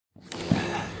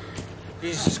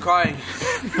He's just crying.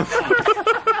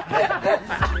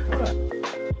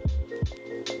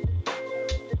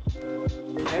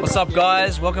 What's up,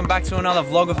 guys? Welcome back to another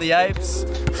vlog of the apes.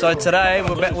 So today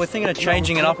we're thinking of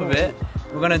changing it up a bit.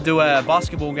 We're going to do a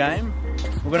basketball game.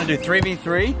 We're going to do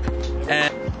 3v3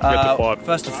 and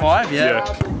first to 5. Yeah.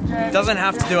 Doesn't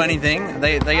have to do anything.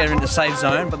 They get into safe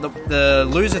zone, but the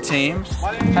loser team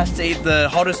has to eat the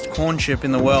hottest corn chip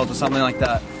in the world or something like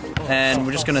that. And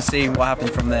we're just going to see what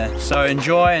happens from there. So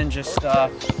enjoy and just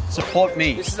support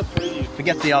me. This is a preview.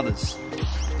 Forget the others.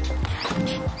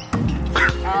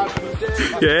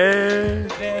 Yeah,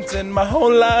 dancing my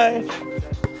whole life.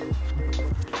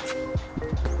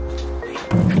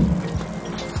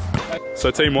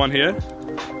 So team 1 here.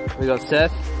 We got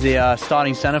Seth, the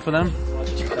starting center for them.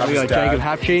 We got Jacob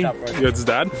Hapchi. You got his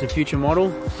dad. He's a future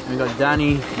model. And we got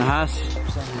Danny Nahas.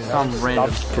 Some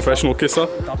random. Professional kisser.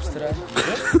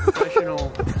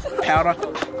 Professional powder.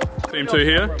 Team 2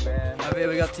 here. Over here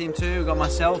we got team 2. We got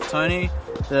myself, Tony,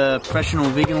 the professional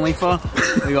vegan leafer.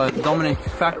 We got Dominic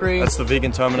Fackery. That's the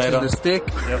vegan Terminator. This is the stick.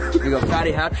 Yep. We got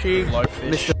Fatty Hapchi.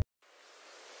 Mr.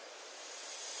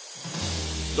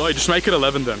 Oh, just make it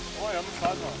 11 then.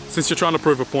 Since you're trying to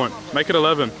prove a point. Make it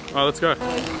 11. Alright, let's go.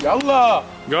 Yalla!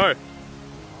 Go. I'm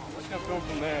just gonna film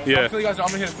from there. Yeah. I'm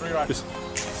gonna hit a 3 right.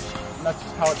 And that's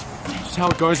just how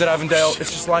it goes at Avondale.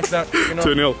 It's just like that, you know.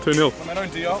 2-0, 2-0. When they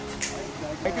don't D-up.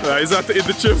 He's about to eat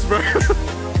the chips, bro. You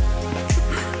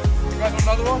guys want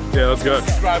another one? Yeah, let's go.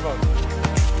 Subscriber.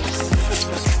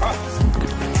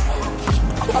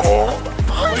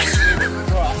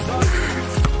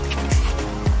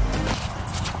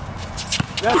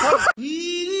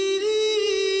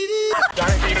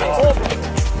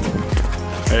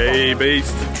 Hey,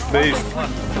 beast. Beast.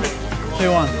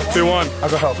 2-1. 2-1. I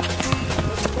got help.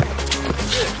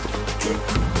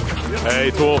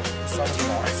 Hey, tall.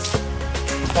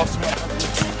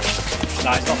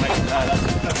 Nah, he's not making that.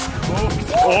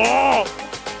 Oh!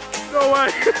 No way!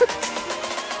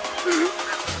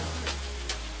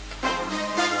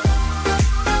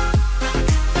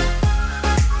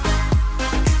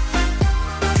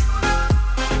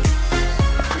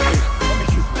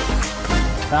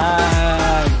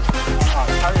 Bang.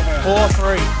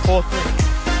 4-3.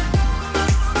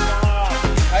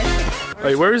 4-3.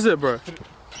 Hey, where is it, bro?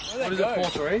 What is it,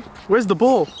 4-3? Where's the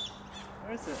ball?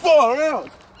 Where is it? 4 out!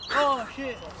 Oh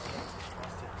shit.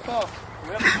 Oh.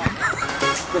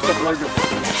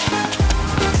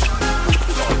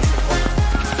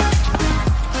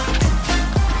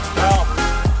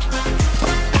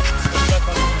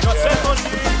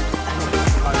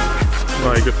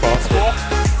 Right, good pass.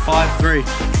 5-3.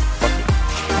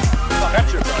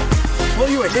 Well,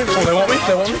 you went in. Oh, they want me?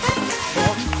 They want me?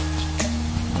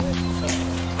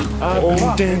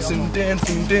 Oh, dancing,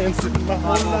 dancing, dancing my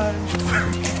whole life.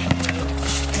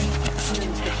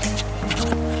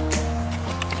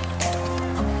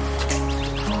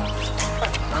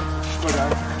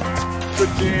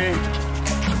 Good game.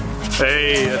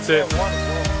 Hey, that's it.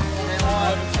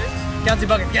 Bouncy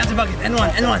bucket,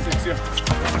 N1, N1.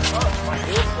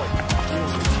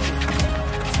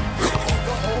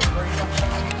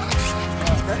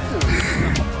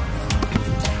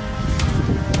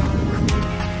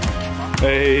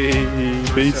 Hey,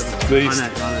 beast, beast.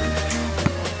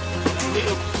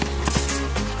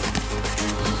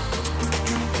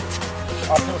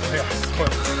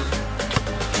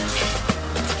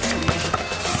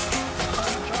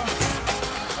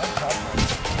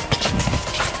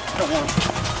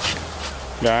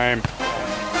 Game.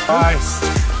 Ice.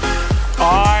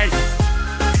 Ice.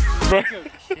 Bro.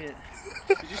 Shit.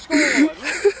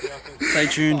 Stay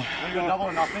tuned.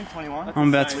 I'm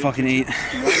about to fucking eat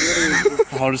the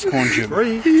hottest corn chip in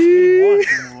the world.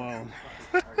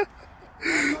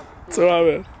 It's alright,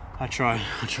 man. I tried.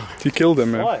 You killed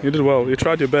him, man. You did well. You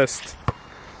tried your best.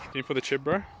 Team for the chip,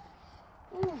 bro.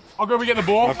 I'll go get the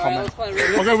ball.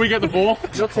 I'll go get the ball.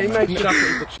 Your teammate should have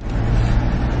to eat the chip.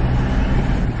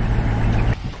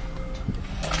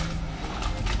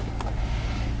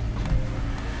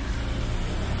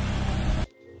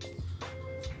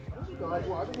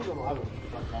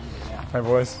 Hey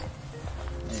boys.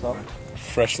 What's up?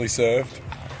 Freshly served.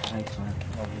 Thanks, man.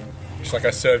 Just like I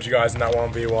served you guys in that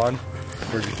 1v1.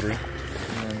 3v3.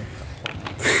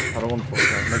 I don't want to put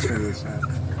that. Makes me really sad.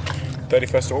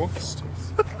 31st August.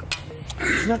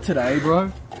 Isn't that today,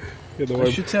 bro? Yeah, don't I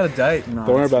worry. should set a date. No,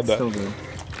 Don't worry about that. Still good.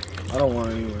 I don't want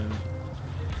it anyway.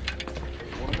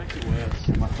 What makes it worse?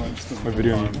 My phone's still My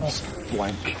video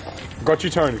blank. Got you,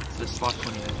 Tony. It's like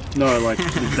 28. No, like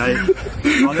the date.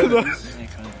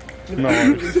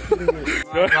 No.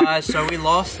 Guys, so we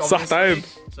lost. Suck time.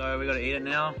 So we gotta eat it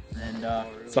now,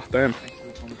 and Suck them.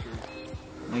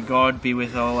 may God be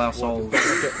with all our souls.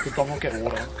 Did Dom not get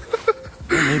water? I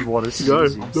don't need water. This is Go.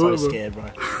 easy. I'm Do so it, bro. scared, bro.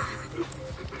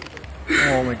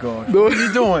 Oh my God. What are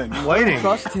you doing? I'm waiting.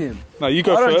 Trust him. No, you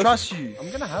go I first. don't trust you. I'm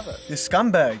gonna have it. You're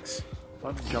scumbags. If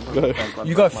I jump on Go. the front,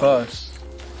 You go first.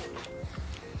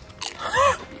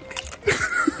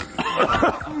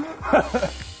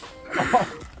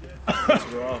 That's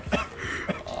rough.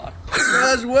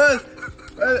 That's worse.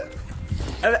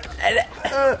 That's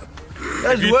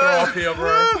You throw up here,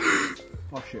 bro.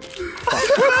 Oh shit.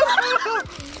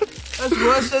 That's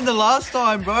worse than the last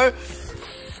time, bro.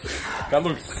 That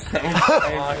looks.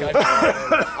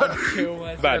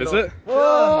 Bad, is it?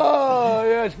 Oh,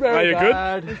 yeah, it's very Are you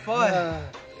bad. It's fine.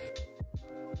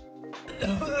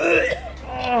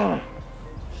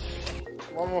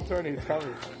 One more turn, he's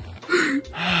coming.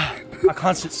 I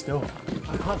can't sit still.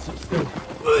 I can't sit still.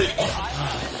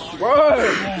 Bro!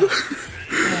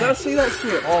 Did I see that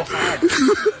shit? Oh,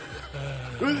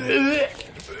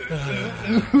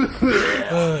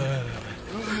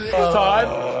 It's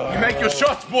time. You make your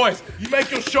shots, boys. You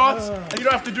make your shots, and you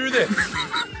don't have to do this.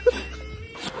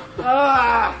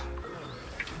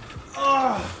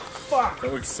 Fuck.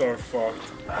 That looks so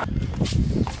fucked.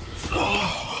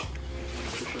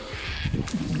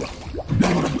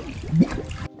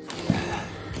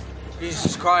 he's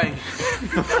just crying.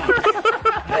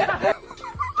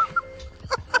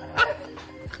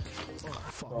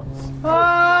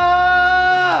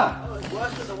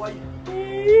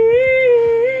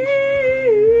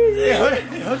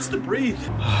 It hurts to breathe.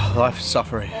 Life is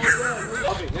suffering.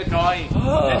 They're dying.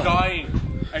 They're dying.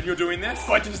 And you're doing this?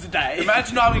 5 times a day.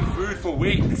 Imagine not having food for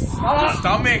weeks. Your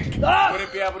stomach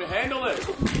wouldn't be able to handle it.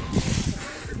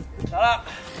 Yeah,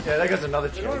 there goes another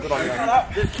chicken. Good on you.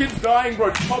 This kid's dying,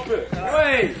 bro. Pop it.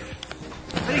 Wait.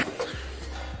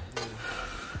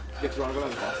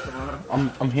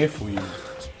 I'm here for you.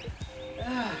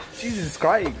 Jesus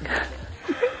Christ.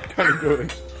 Kind of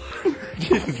good.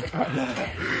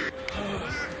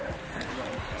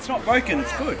 It's not broken,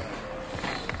 it's good.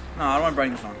 No, I don't want to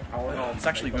break this one. It's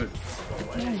actually good.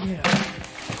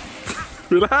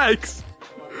 Relax.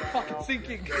 Fucking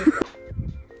sinking.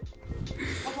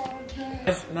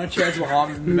 No chance of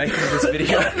harm making this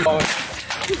video. What the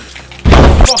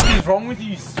fuck is wrong with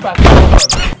you, spat?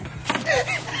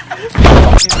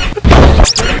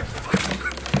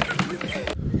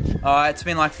 Alright, it's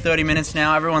been like 30 minutes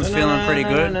now. Everyone's feeling pretty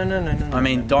good. I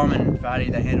mean, Dom and Fatty,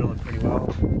 they handled it pretty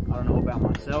well. I don't know about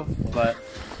myself, but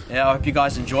yeah, I hope you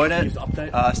guys enjoyed it.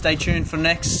 Stay tuned for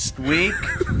next week.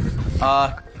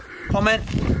 Comment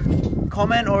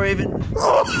or even...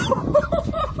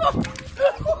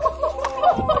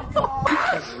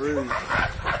 That's rude.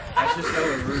 That's just so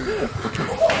rude.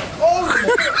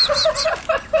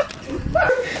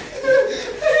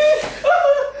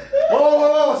 Whoa,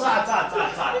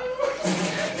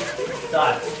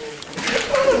 side.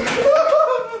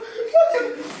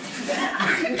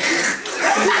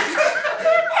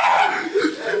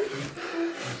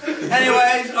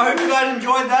 Anyways, I hope you guys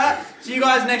enjoyed that. See you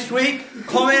guys next week.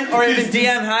 Comment or even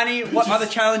DM Hani what other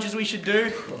challenges we should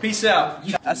do. Peace out.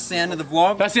 That's the end of the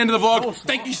vlog. That's the end of the vlog.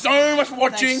 Thank you so much for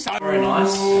watching. Very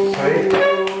nice.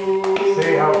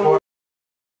 See how